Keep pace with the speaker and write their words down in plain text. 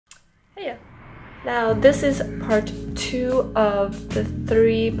Yeah. Now this is part 2 of the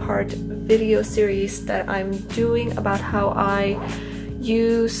 3-part video series that I'm doing about how I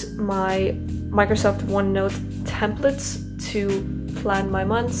use my Microsoft OneNote templates to plan my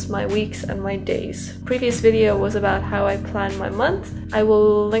months, my weeks, and my days. Previous video was about how I plan my month. I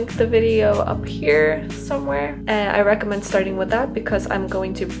will link the video up here somewhere. I recommend starting with that because I'm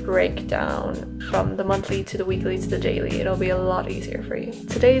going to break down from the monthly to the weekly to the daily. It'll be a lot easier for you.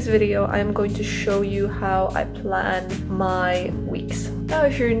 Today's video, I'm going to show you how I plan my weeks. Now,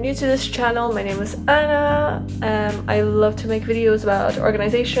 if you're new to this channel, my name is Anna. I love to make videos about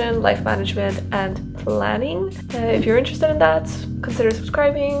organization, life management, and planning. If you're interested in that, consider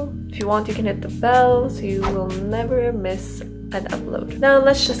subscribing. If you want, you can hit the bell so you will never miss an upload. Now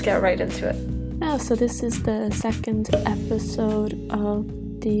let's just get right into it. So this is the second episode of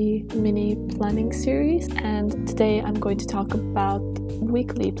the mini planning series, and today I'm going to talk about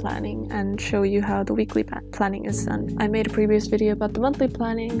weekly planning and show you how the weekly planning is done. I made a previous video about the monthly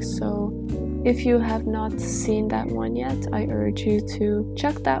planning, so if you have not seen that one yet, I urge you to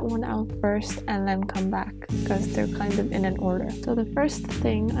check that one out first and then come back because they're kind of in an order. So the first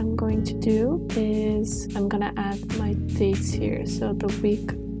thing I'm going to do is I'm gonna add my dates here, so the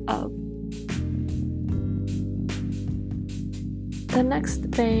week of. The next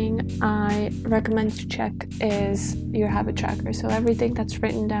thing I recommend to check is your habit tracker. So everything that's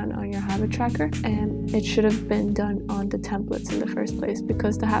written down on your habit tracker, and it should have been done on the templates in the first place,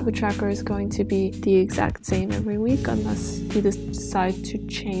 because the habit tracker is going to be the exact same every week unless you decide to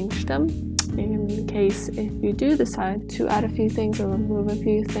change them. In case if you do decide to add a few things or remove a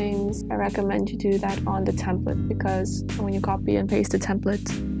few things, I recommend you do that on the template, because when you copy and paste the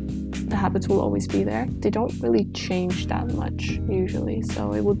template, the habits will always be there. They don't really change that much usually,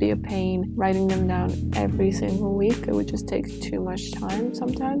 so it would be a pain writing them down every single week. It would just take too much time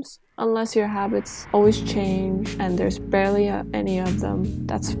sometimes. Unless your habits always change and there's barely any of them,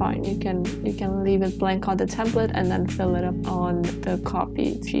 that's fine. You can leave it blank on the template and then fill it up on the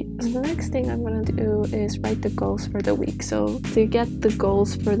copy sheet. So the next thing I'm gonna do is write the goals for the week. So to get the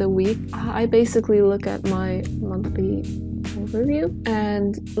goals for the week, I basically look at my monthly overview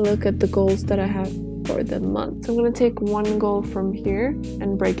and look at the goals that I have for the month. So I'm going to take one goal from here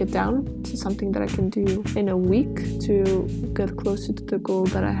and break it down to something that I can do in a week to get closer to the goal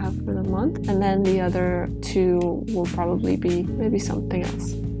that I have for the month, and then the other two will probably be maybe something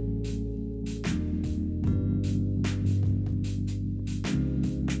else.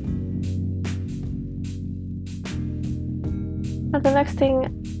 Now the next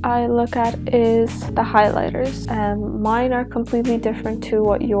thing I look at is the highlighters. Mine are completely different to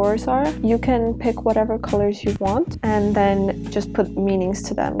what yours are. You can pick whatever colors you want and then just put meanings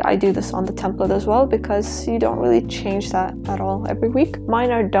to them. I do this on the template as well because you don't really change that at all every week.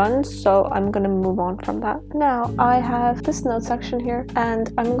 Mine are done, so I'm gonna move on from that. Now I have this note section here,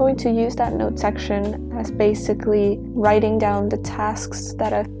 and I'm going to use that note section as basically writing down the tasks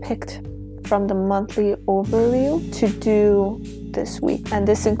that I've picked from the monthly overview to do this week. And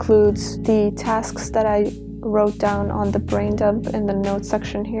this includes the tasks that I wrote down on the brain dump in the notes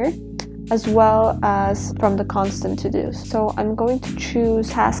section here, as well as from the constant to-dos. So I'm going to choose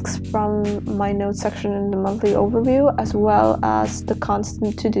tasks from my notes section in the monthly overview, as well as the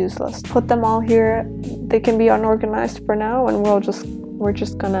constant to-dos list. Put them all here. They can be unorganized for now, and we're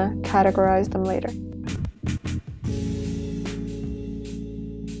just gonna categorize them later.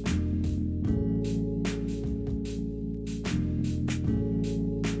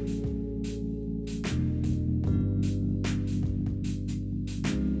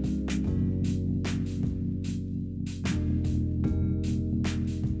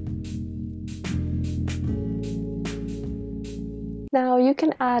 Now you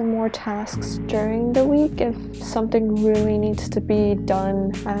can add more tasks during the week if something really needs to be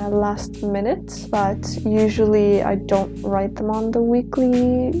done last minute, but usually I don't write them on the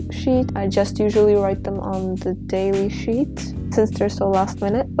weekly sheet. I just usually write them on the daily sheet since they're so last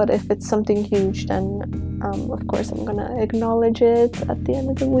minute. But if it's something huge, then of course I'm gonna acknowledge it at the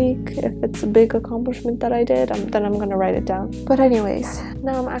end of the week. If it's a big accomplishment that I did, then I'm gonna write it down. But anyways,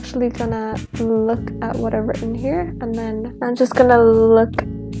 now I'm actually gonna look at what I've written here, and then I'm just gonna look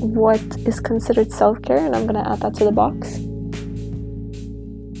what is considered self-care, and I'm gonna add that to the box.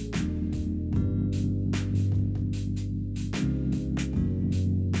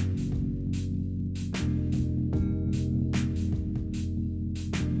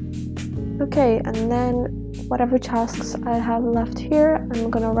 Okay, and then whatever tasks I have left here, I'm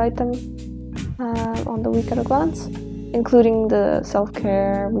gonna write them on the week at a glance, including the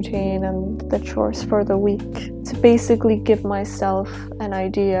self-care routine and the chores for the week. To basically give myself an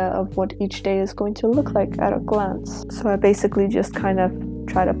idea of what each day is going to look like at a glance. So I basically just kind of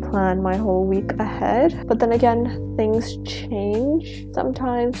try to plan my whole week ahead. But then again, things change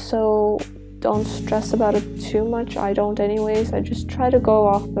sometimes, so don't stress about it too much. I don't anyways. I just try to go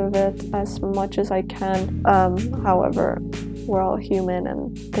off of it as much as I can. However, we're all human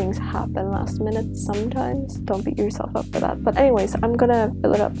and things happen last minute sometimes. Don't beat yourself up for that. But anyways, I'm gonna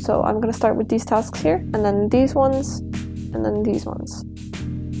fill it up. So I'm gonna start with these tasks here, and then these ones, and then these ones.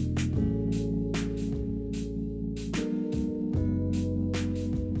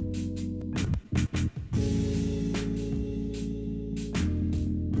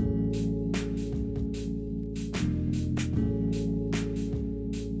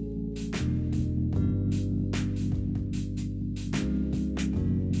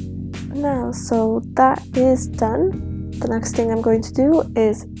 Now, so that is done. The next thing I'm going to do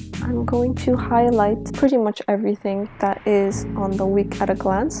is I'm going to highlight pretty much everything that is on the week at a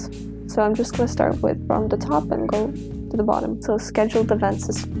glance. So I'm just going to start with from the top and go to the bottom. So scheduled events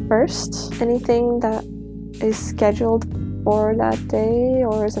is first. Anything that is scheduled for that day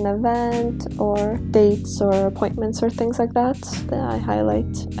or as an event or dates or appointments or things like that I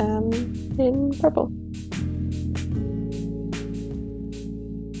highlight in purple.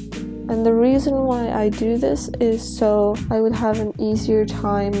 And the reason why I do this is so I would have an easier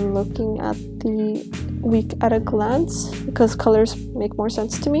time looking at the week at a glance, because colors make more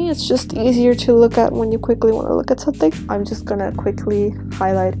sense to me. It's just easier to look at when you quickly want to look at something. I'm just gonna quickly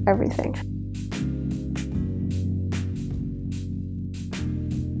highlight everything.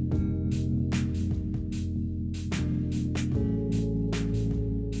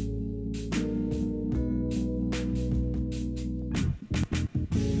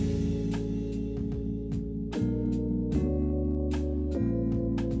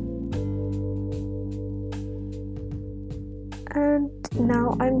 And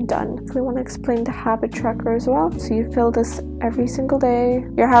now I'm done. So I want to explain the habit tracker as well. So you fill this every single day.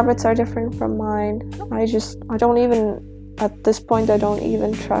 Your habits are different from mine. I don't even, at this point, I don't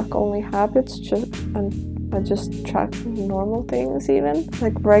even track only habits, I just track normal things, even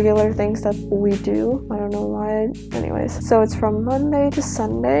like regular things that we do. I don't know why. Anyways, so it's from Monday to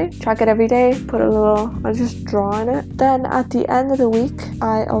Sunday. Track it every day. Put a little, I just draw in it. Then at the end of the week,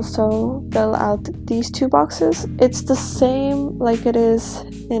 I also fill out these two boxes. It's the same like it is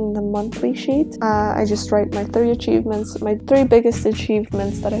in the monthly sheet. I just write my 3 achievements, my 3 biggest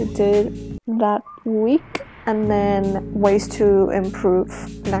achievements that I did that week, and then ways to improve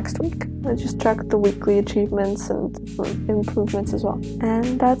next week. I just track the weekly achievements and improvements as well.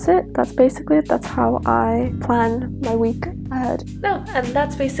 And that's it. That's basically it. That's how I plan my week ahead. No, and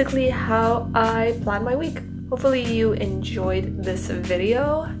that's basically how I plan my week. Hopefully you enjoyed this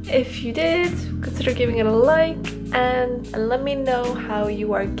video. If you did, consider giving it a like and let me know how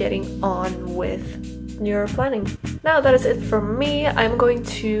you are getting on with your planning. Now that is it from me. I'm going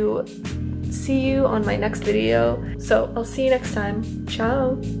to see you on my next video. So I'll see you next time.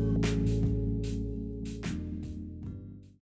 Ciao!